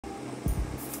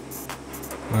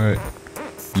Alright.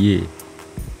 Yeah.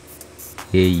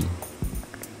 Hey.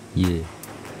 Yeah.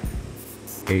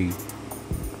 Hey.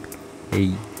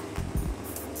 Hey.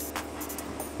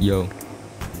 Yo.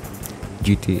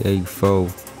 GTA 4.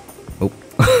 Oh,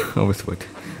 I was what?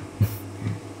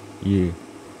 Yeah.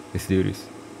 Let's do this.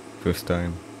 First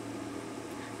time.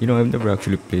 You know, I've never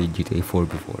actually played GTA 4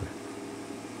 before.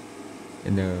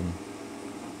 And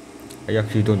I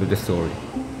actually don't know the story.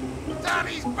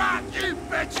 Daddy's back, you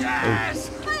bitches!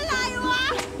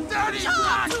 Daddy's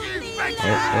back, you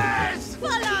bitches!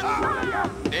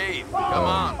 Dave, come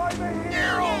on.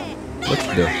 What's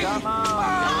the? Come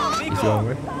on. What's wrong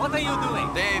with? What are you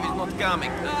doing? Dave is not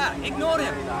coming. Ignore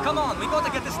him. Come on, we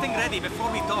gotta get this thing ready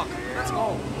before we talk. Let's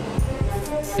go.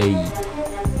 Hey.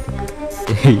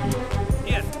 Hey.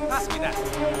 Here, pass me that.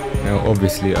 Now,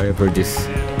 obviously, I have heard this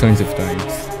tons of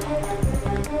times.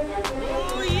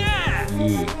 Oh yeah!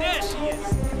 Yeah. There she is.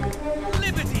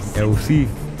 Liberty City. LC.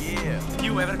 Yeah.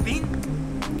 You ever been?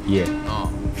 Yeah. Oh.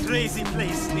 Crazy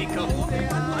place, NIKO.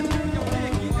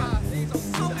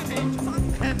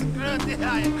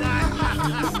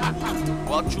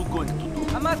 What you going to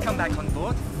do? I might come back on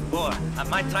board, or I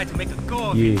might try to make a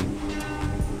go of Yeah. it.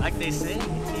 Like they say,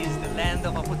 it is the land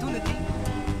of opportunity.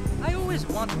 I always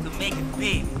wanted to make it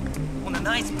big. On a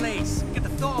nice place, get a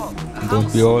dog, a Don't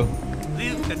house, we all?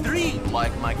 live the dream.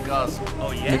 Like my cousin. Oh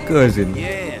My yeah? cousin.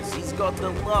 Yes, he's got the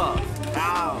love.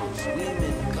 Cows,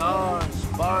 women, cars,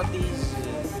 parties.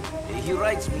 He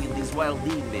writes me in these wild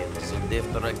emails, and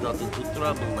after I got into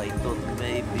trouble, I thought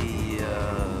maybe,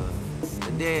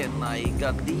 and then I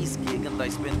got this gig, and I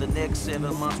spent the next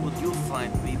 7 months with you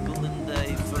fine people, and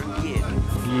I forget.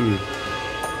 Yeah.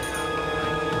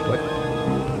 What?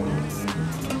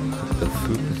 The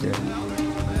fruit is that?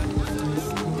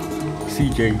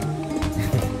 CJ.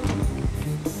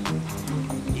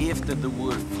 After the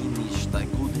war finished, I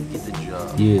couldn't get a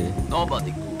job. Yeah.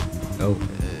 Nobody could. Oh.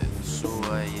 So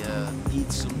I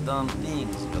did some dumb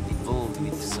things, got involved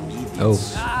with some idiots. Oh.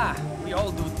 Ah, we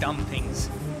all do dumb things.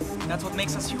 That's what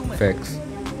makes us human. Facts.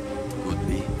 Could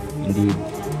be. Indeed.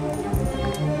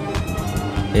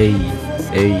 Hey.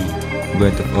 Hey.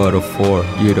 Went out of 4.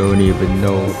 You don't even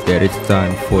know that it's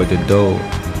time for the dough.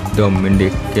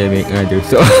 DominicGaming and your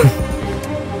song.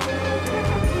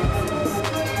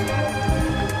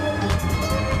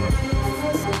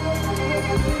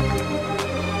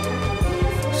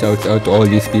 Shouts out to all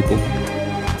these people.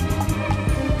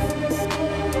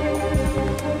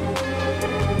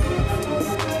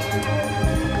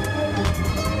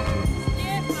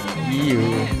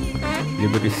 Yeah.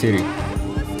 Liberty City.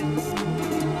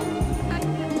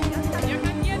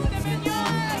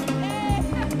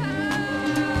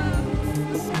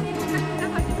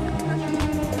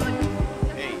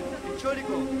 Hey,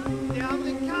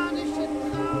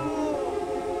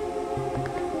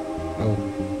 Oh.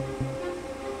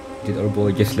 Did our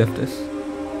boy just left us?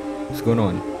 What's going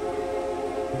on?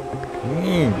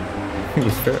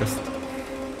 He's first.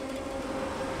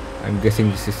 I'm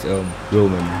guessing this is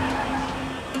Roman.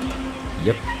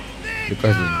 Yep. The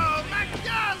cousin.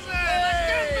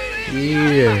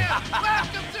 Yeah.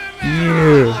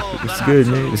 Yeah. It's good,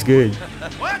 man. It's good.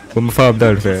 What my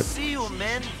 $5 at? see you,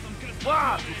 man.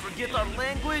 What? You forget our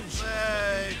language?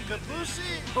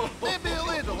 Kabusi? Maybe a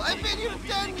little. I've been here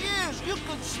 10 years. You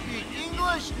could speak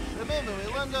English. Remember, we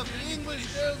learned off the English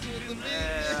girls with the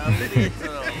big...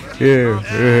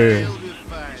 Yeah. You'll be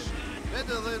fine.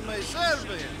 Better than my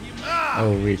Serbian.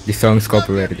 Oh wait, this song's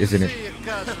copyrighted, isn't it? See you,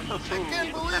 cousin. I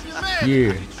can't believe you made it.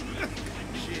 Yeah.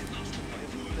 Shit.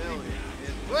 Tell you,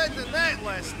 it's quite the night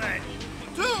last night.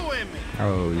 2 women.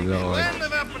 Oh lord. Land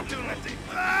of opportunity.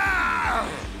 Ah!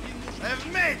 I've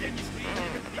made it.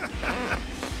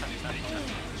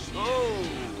 Oh.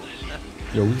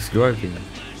 Yo, who's driving?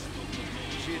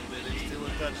 Shit, but it's still a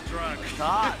touch drunk.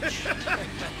 Touch.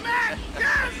 My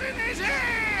cousin is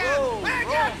here! Oh, I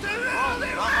got to rule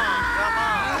the world!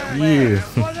 Yeah.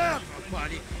 Whatever,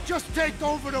 buddy. Just take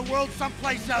over the world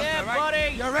someplace else, Yeah, all right?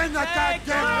 buddy. You're in the Take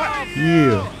goddamn way.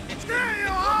 Yeah. Screw you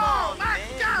all! My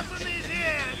cousin is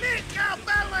here! Nico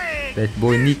Belly! That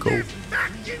boy Nico.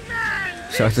 Fucking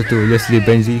man! Shouts out to Leslie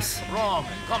Benzis.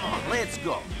 Roman, come on, let's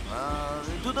go.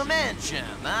 To the mansion,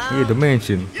 huh? Yeah, the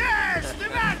mansion. Yes, the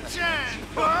mansion!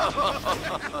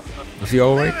 Is he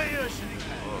alright? Where are you sitting?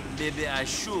 Oh, maybe I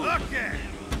should. Okay.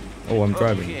 Oh, I'm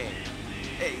driving. Okay.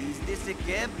 Hey, is this a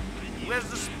cab? Where's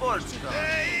the sports car?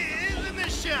 He's in the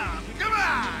shop. Come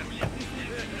on!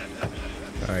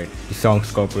 Alright, the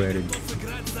song's copyrighted.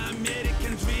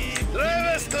 Drive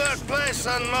us to our place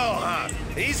on Mohawk.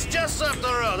 He's just up the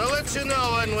road. I'll let you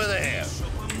know when we're there.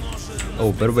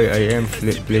 Oh, by the way, I am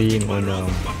playing on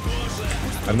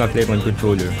I'm not playing on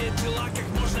controller.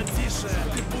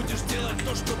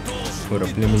 Hold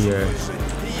up, let me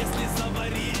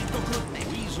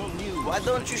Why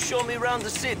don't you show me around the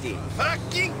city?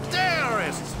 Fucking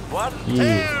terrorists! What?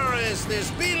 Terrorists!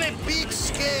 There's been a big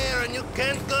scare and you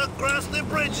can't go across the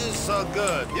bridges so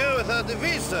good. You without the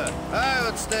visa, I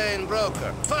would stay in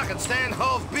Broker. Fucking stay in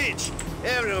Hove Beach.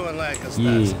 Everyone like us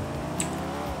does.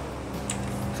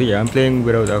 So yeah, I'm playing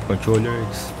without a controller.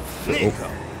 It's NIKO,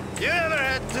 you ever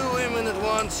had two women at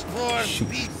once? Four Shoot.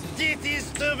 big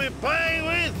titties to be playing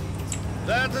with?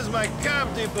 That is my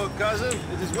cab depot, cousin.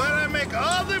 It is where I make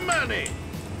all the money.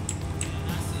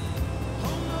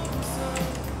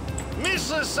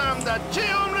 Мисля сам да че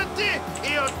умрети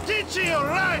и отичи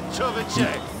рай,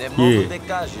 човече. Не мога да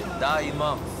кажа, да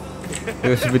имам. It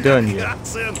has to be done, yeah.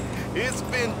 Cousin, it's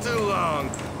been too long.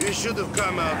 You should have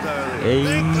come out earlier. Hey.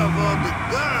 Think of all the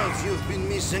girls you've been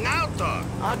missing out on.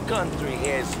 Our country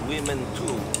has women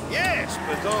too. Yes,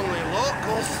 but only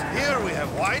locals. Here we have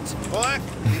whites, black,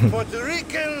 the Puerto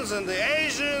Ricans and the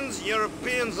Asians,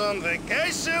 Europeans on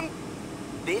vacation.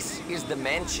 This is the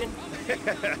mansion?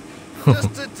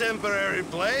 Just a temporary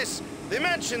place. The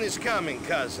mansion is coming,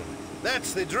 cousin.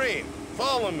 That's the dream.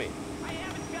 Follow me. I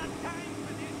haven't got time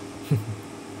for this.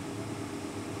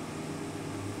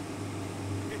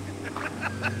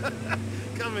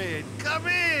 Come in, come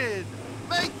in.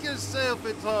 Make yourself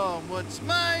at home. What's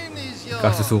mine is yours.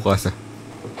 Kasusukasa.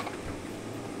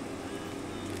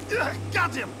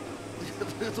 Got him!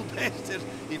 Little bastard.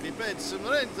 If he paid some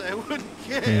rent, I wouldn't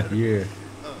care. Yeah.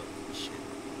 Oh, shit.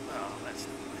 Oh, that's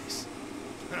the place.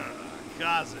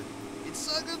 Cousin, it's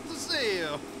so good to see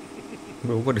you.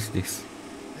 Bro, what is this?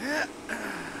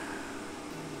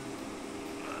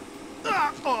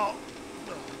 Oh,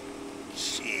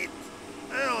 shit.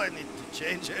 Well, I need to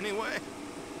change anyway.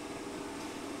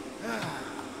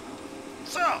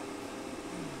 So,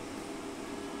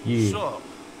 Yeah.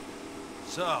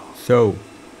 so,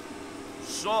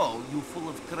 So, you full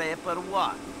of crap or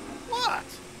what? what?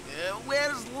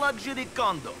 Where's luxury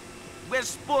condo? Where's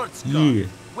sports car? Yeah.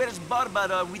 Where's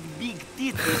Barbara with big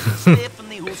titties and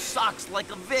Stephanie who sucks like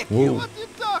a vacuum? Whoa. What are you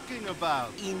talking about?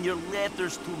 In your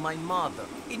letters to my mother,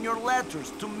 in your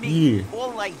letters to me, Yeah.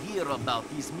 all I hear about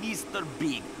is Mr.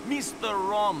 Big, Mr.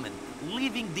 Roman,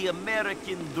 living the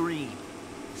American dream.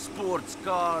 Sports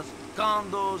cars,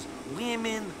 condos,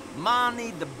 women,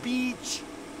 money, the beach,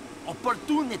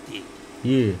 opportunity.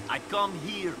 Yeah. I come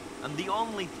here, and the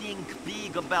only thing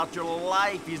big about your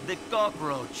life is the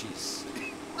cockroaches.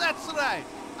 That's right.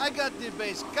 I got the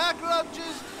best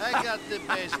cockroaches. I got the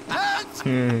best nuts.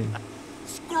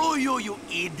 Screw you, you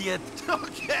idiot!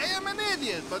 Okay, I'm an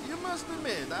idiot, but you must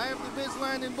admit, I have the best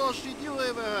line in bullshit you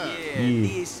ever heard. Yeah, Yeah.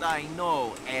 this I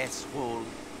know, asshole.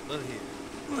 Look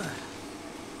here.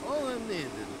 All I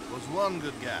needed was one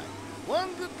good guy. One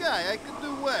good guy I could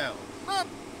do well. Not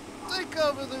take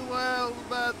over the world,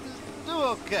 but do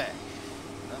okay.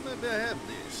 Now maybe I have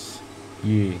this.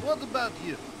 Yeah. What about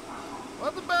you?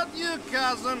 What about you,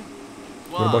 cousin?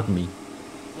 What about me?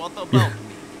 What about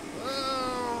me?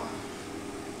 Well,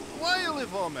 why you leave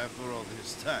home after all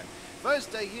this time?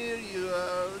 First I hear you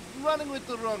running with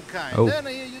the wrong kind. Oh. Then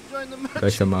I hear you join the merchant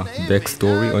That's some navy.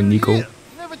 backstory Now on you're NIKO. here.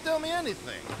 You never tell me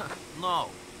anything. No,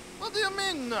 What do you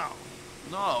mean, no?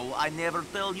 no, I never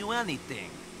tell you anything.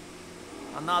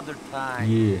 Another time.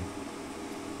 Yeah.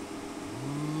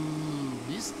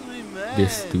 Mystery man.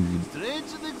 This dude. Strange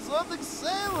and exotic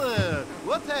sailor.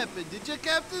 What happened? Did your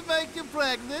captain make you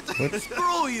pregnant?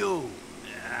 Screw you!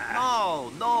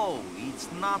 No, no, it's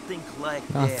nothing like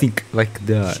that. Nothing like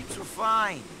that. Ships are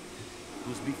fine. It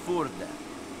was before that.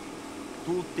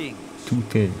 Two things. Two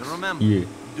things. You remember? Yeah.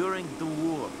 During the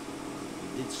war,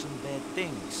 we did some bad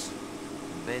things.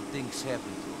 Bad things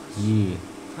happened to us. Yeah.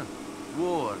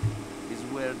 War is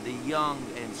where the young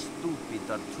and stupid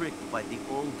are tricked by the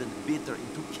old and bitter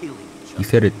into killing each He other.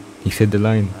 said it. He said the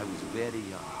line. I was very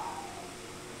young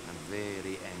and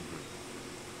very angry.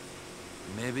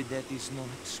 Maybe that is no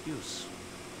excuse.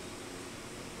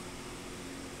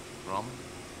 Roman?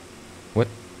 What?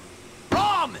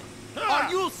 Roman!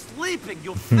 Are you sleeping,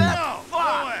 you fat No, fuck?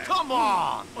 no way. Come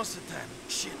on! What's the time?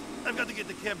 Shit. I've got to get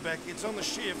the cab back. It's on the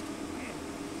shift.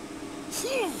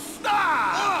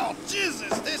 Ah! Oh,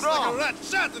 Jesus! There's Wrong. like a rat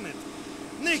shot in it.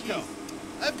 NIKO,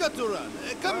 I've got to run.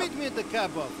 Come meet me at the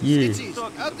cab office. Yeah. It's easy.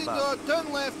 Talking Out the door, about?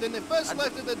 turn left, then the first I-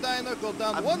 left at the diner, go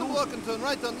down I one know. block and turn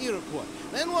right on Iroquois.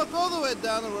 Then walk all the way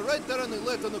down, and we're right there on the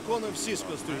left on the corner of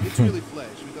Cisco Street. It's really flash.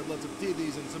 We've got lots of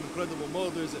TDs and some incredible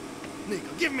motors.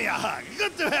 NIKO, give me a hug.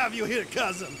 Good to have you here,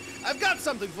 cousin. I've got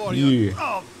something for you. Yeah.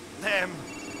 Oh, damn.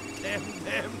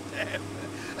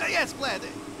 Yes, Vlad.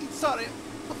 Sorry.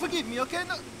 forgive me, okay?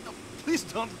 No, no, please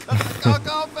don't cut the cock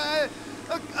off.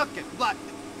 Okay, Black.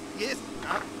 Yes.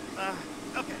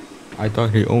 Okay. I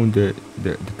thought he owned the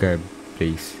cab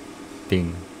place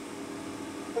thing.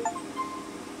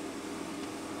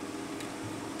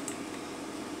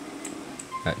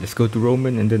 Let's go to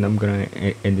Roman and then I'm gonna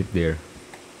end it there.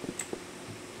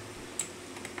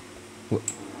 What?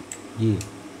 Yeah.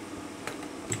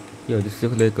 Yo, this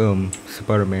looks like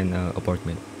Spider-Man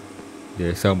apartment.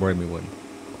 The Sam Raimi one.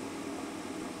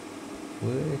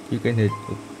 What? You can hit.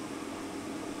 Oh.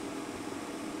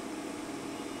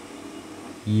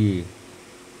 Yeah.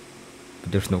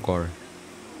 But there's no car.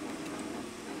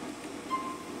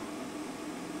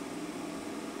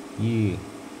 Yeah.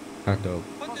 Hot dog.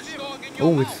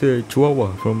 Oh, it's a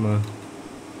Chihuahua from I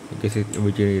guess it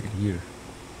originated here.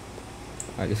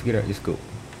 Alright, let's get out. Let's go.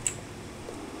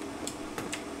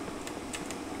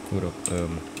 What up?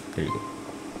 There you go.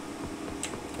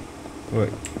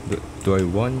 Alright, do I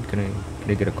run? Can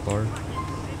I get a car?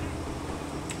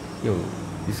 Yo,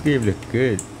 this game looks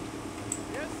good.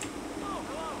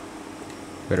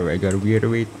 By the way, I gotta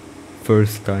reiterate,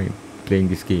 first time playing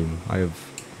this game.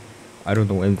 I don't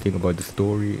know anything about the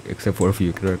story except for a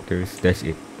few characters. That's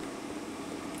it.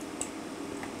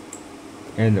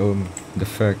 And the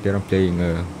fact that I'm playing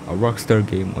a Rockstar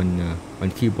game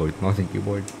on keyboard, mouse and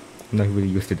keyboard, I'm not really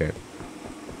used to that.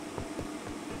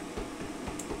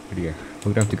 But yeah,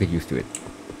 we're gonna have to get used to it.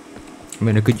 I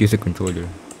mean, I could use a controller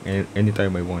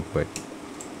anytime I want, but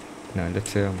nah,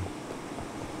 let's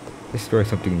try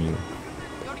something new.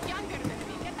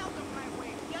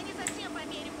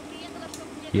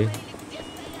 Yeah.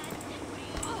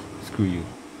 Screw you.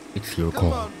 It's your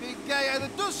Come call. on, big guy, either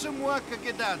do some work or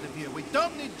get out of here. We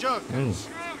don't need jokers.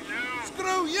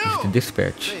 Screw you! It's the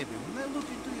dispatch. Baby, when I look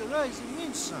into your eyes, it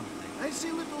means something. I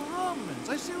see little Romans,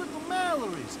 I see little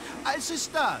Mallories, I see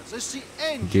stars, I see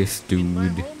angels. This dude. In my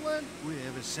homeland, we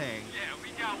have a saying. Yeah,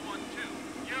 we got one too.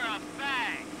 You're a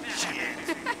bag.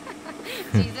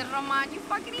 Jesus, Roman, you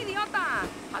fucking idiota.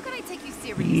 How can I take you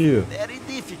seriously? Yeah. Very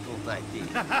difficult, I think.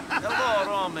 Hello,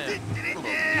 Roman. Hello,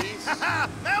 peace.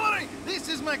 Mallory, this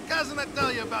is my cousin I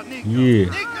tell you about, Nico. Yeah.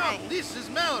 Nico, Hi. this is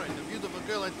Mallory, the beautiful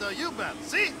girl I tell you about.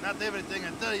 See, not everything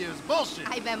I tell you is bullshit.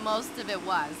 I bet most of it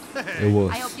was. It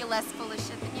was. I hope you're less full of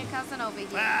shit than your cousin over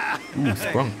here. Ooh,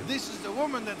 sprung. This is the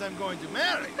woman that I'm going to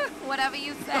marry. Whatever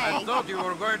you say. I thought you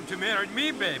were going to marry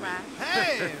me, baby. Right.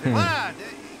 Hey, what?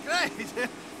 Great.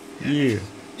 Yeah.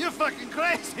 You're fucking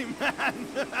crazy, man.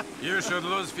 You should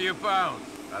lose a few pounds.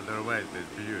 Otherwise, this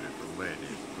beautiful lady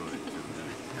is going to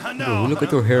die. I know. Yo, look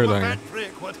at your I'm hairline. a fat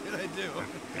prick. What did I do?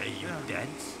 Hey, you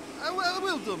dance? Well, I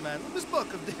will do, man. We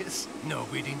spoke of this. No,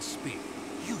 we didn't speak.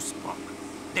 You spoke.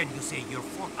 Then you say you're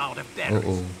full out of batteries.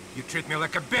 Uh-oh. You treat me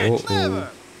like a bitch. Uh-oh. Never.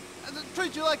 I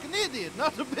treat you like an idiot,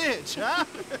 not a bitch, huh?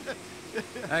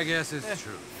 I guess it's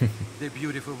true. The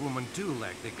beautiful woman do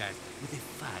like the guys with a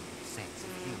fun sense of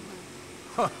humor.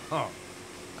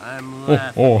 I'm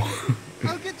laughing. Oh.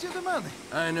 I'll get you the money.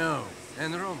 I know.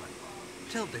 And Roman,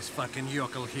 tell this fucking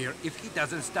yokel here, if he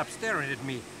doesn't stop staring at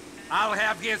me, I'll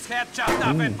have his head chopped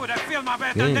up and put a film of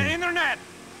it on the Dang. internet.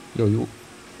 Yo, you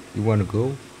wanna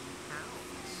go?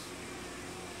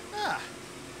 Ah.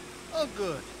 Oh,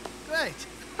 good. Great.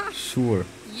 Sure.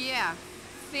 Yeah,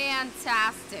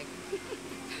 fantastic.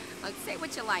 Look, say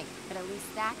what you like, but at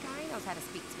least that guy knows how to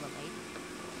speak to a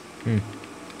lady.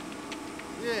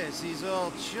 Yes, he's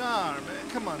all charm.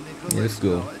 Come on, Nico. Let's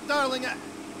go. Darling,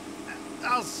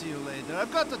 I'll see you later.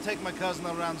 I've got to take my cousin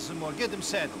around some more. Get him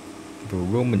settled. Bro,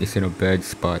 Roman is in a bad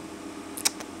spot.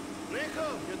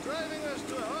 Nico, you're driving us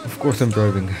to a hardware Of course I'm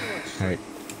store. driving. Alright.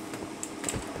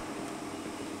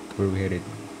 Where we headed?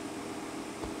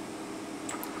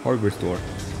 Hardware store.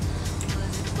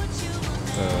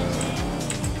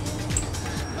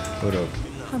 What up?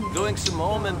 Doing some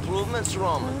home improvements,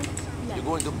 Roman. You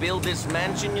going to build this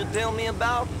mansion you tell me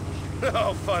about?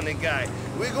 Oh, funny guy.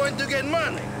 We're going to get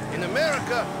money. In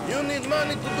America, you need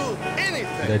money to do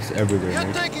anything. That's everywhere, You're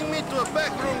right? taking me to a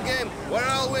backroom game where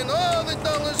I'll win all the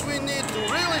dollars we need to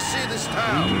really see this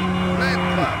town.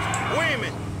 Nightclubs,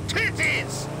 women,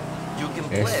 titties. You can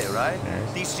Yes, play, right?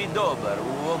 yes. Ti si dobar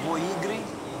u ovoj igri?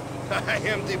 I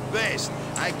am the best.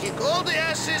 I kick all the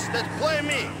asses that play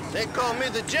me. They call me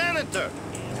the janitor.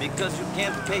 Because you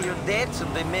can't pay your debts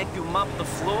and they make you mop the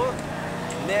floor?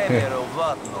 Never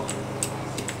what no.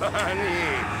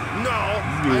 Honey, no.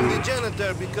 I'm the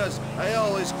janitor because I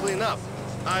always clean up.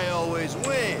 I always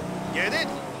win. Get it?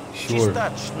 Sure.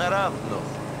 Чистач, наравно.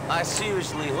 I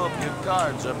seriously hope your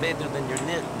cards are better than your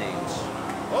nicknames.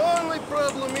 Only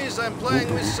problem is I'm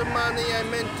playing with some money I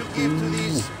meant to give to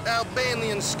these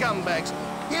Albanian scumbags.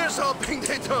 Here's hoping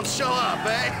they don't show up,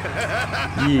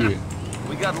 eh? Yeah.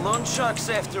 We got loan sharks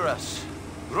after us.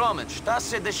 Roman, šta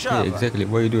se Yeah, dešava? exactly.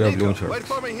 Why do you have loan Niko, wait sharks?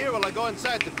 for me here while I go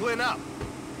inside to clean up.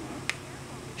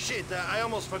 Shit, I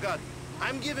almost forgot.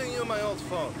 I'm giving you my old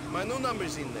phone. My new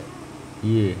number's in there.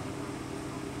 Yeah.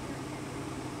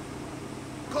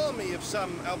 Call me if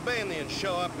some Albanians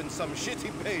show up in some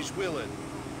shitty beige Willard.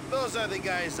 Those are the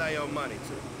guys I owe money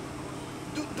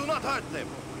to. Do not hurt them.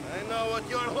 I know what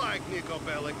you're like, Niko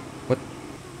Bellic. What?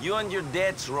 You and your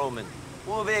debts, Roman.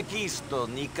 Uvek isto,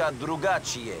 nikad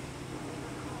drugačije.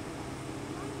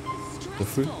 The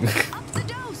fruit? Up the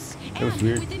dose. That was And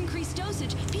weird. with increased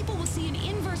dosage, people will see an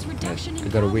inverse reduction I in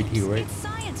gotta wait problems. here, right? It's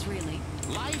science, really.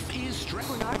 Life is stress.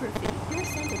 Pornography. Here,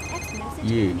 send a text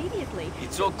message Yeah. immediately.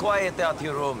 It's so quiet out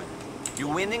here, Roman. You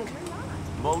winning?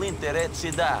 Molinte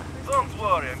reci da. Don't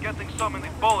worry, I'm getting so many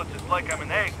bullets, it's like I'm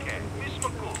an AK.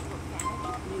 Bismakul.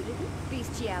 Nudity,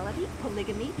 bestiality,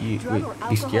 polygamy, Yeah, drug wait, or alcohol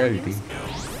bestiality. use.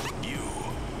 You,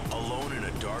 alone in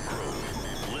a dark room.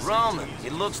 Roman,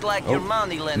 it looks like Oh, your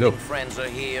money lending look. friends are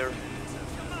here.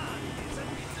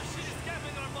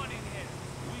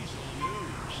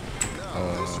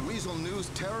 This Weasel News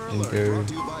Terror and Alert their brought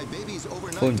to you by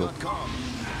BabiesOvernight.com.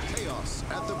 Chaos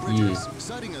at the bridges,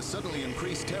 citing a suddenly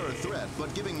increased terror threat,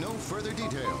 but giving no further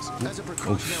details. As a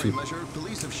precautionary shit. measure,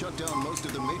 police have shut down most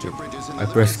of the major bridges in I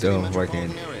the pressed City right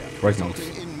hand. metropolitan area, Right mouse.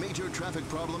 resulting in major traffic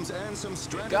problems and some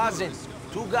stranded Cousin, motorists.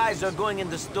 2 guys are going in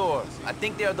the store. I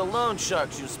think they are the loan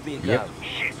sharks you speak Yep. of.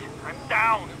 Shit, I'm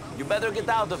down. You better get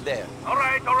out of there.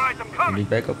 Alright, I'm I coming. need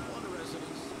backup.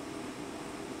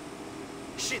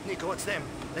 Shit, Niko, it's them.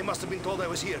 They must have been told I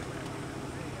was here.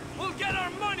 We'll get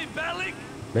our money, Bellic.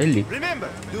 Belly. Remember,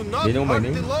 do not They know my hurt the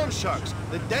name. loan sharks.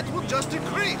 The debt will just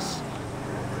increase.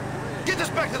 Get us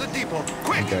back to the depot, I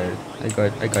quick! got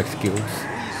it. I got skills.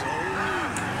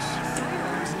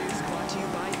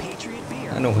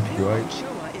 I know how to drive.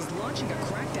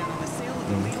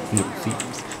 Look, see.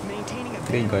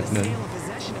 They ain't got none.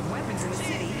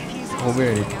 Oh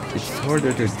man, it's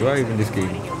harder to drive in this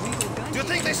game. Do you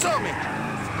think they saw me?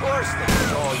 Of course they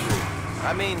saw you.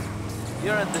 I mean,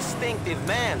 you're a distinctive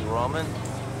man, Roman.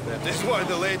 That is why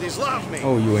the ladies love me.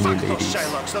 Oh, you and your Fuck those ladies.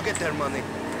 Shylocks, they'll get their money.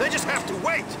 They just have to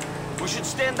wait. We should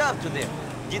stand up to them.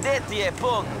 Gideti e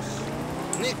ponus.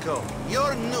 Niko,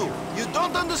 you're new. You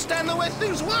don't understand the way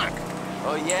things work.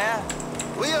 Oh yeah?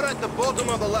 We are at the bottom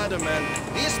of the ladder, man.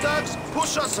 These thugs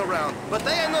push us around, but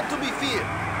they are not to be feared.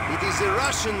 It is the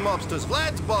Russian mobsters,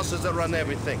 Vlad's bosses that run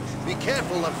everything. Be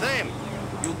careful of them.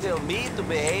 You tell me to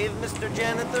behave, Mr.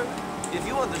 Janitor? If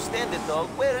you understand it, though,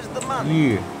 where is the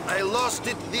money? Yeah. I lost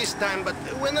it this time, but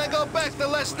when I go back, the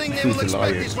last thing they He's will a expect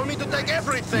liar. is for me to take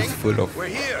everything. He's full of We're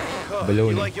here. Oh,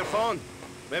 baloney. you like your phone?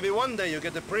 Maybe one day you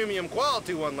get a premium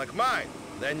quality one like mine.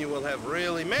 Then you will have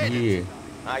really made it. Yeah.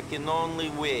 I can only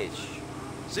wish.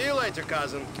 See you later,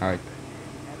 cousin. Alright.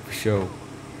 For sure.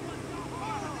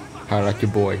 I like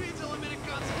your boy.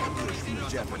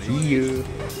 Yeah.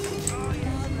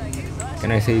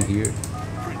 Can I save here?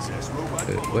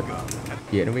 What?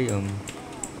 Yeah, anyway,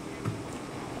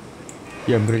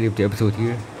 yeah, I'm gonna leave the episode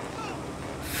here.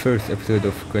 First episode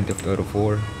of Grand Theft Auto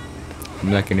 4.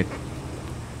 I'm liking it.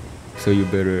 So you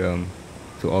better,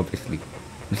 so obviously,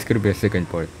 this is gonna be a second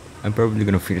part. I'm probably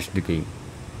gonna finish the game.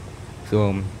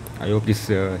 So, I hope this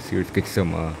series gets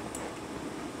some,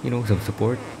 some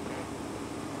support.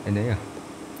 And yeah,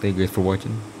 thank you guys for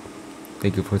watching.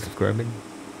 Thank you for subscribing.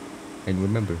 And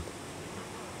remember,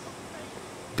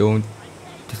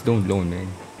 just don't loan, man.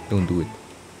 Don't do it.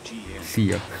 See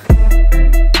ya.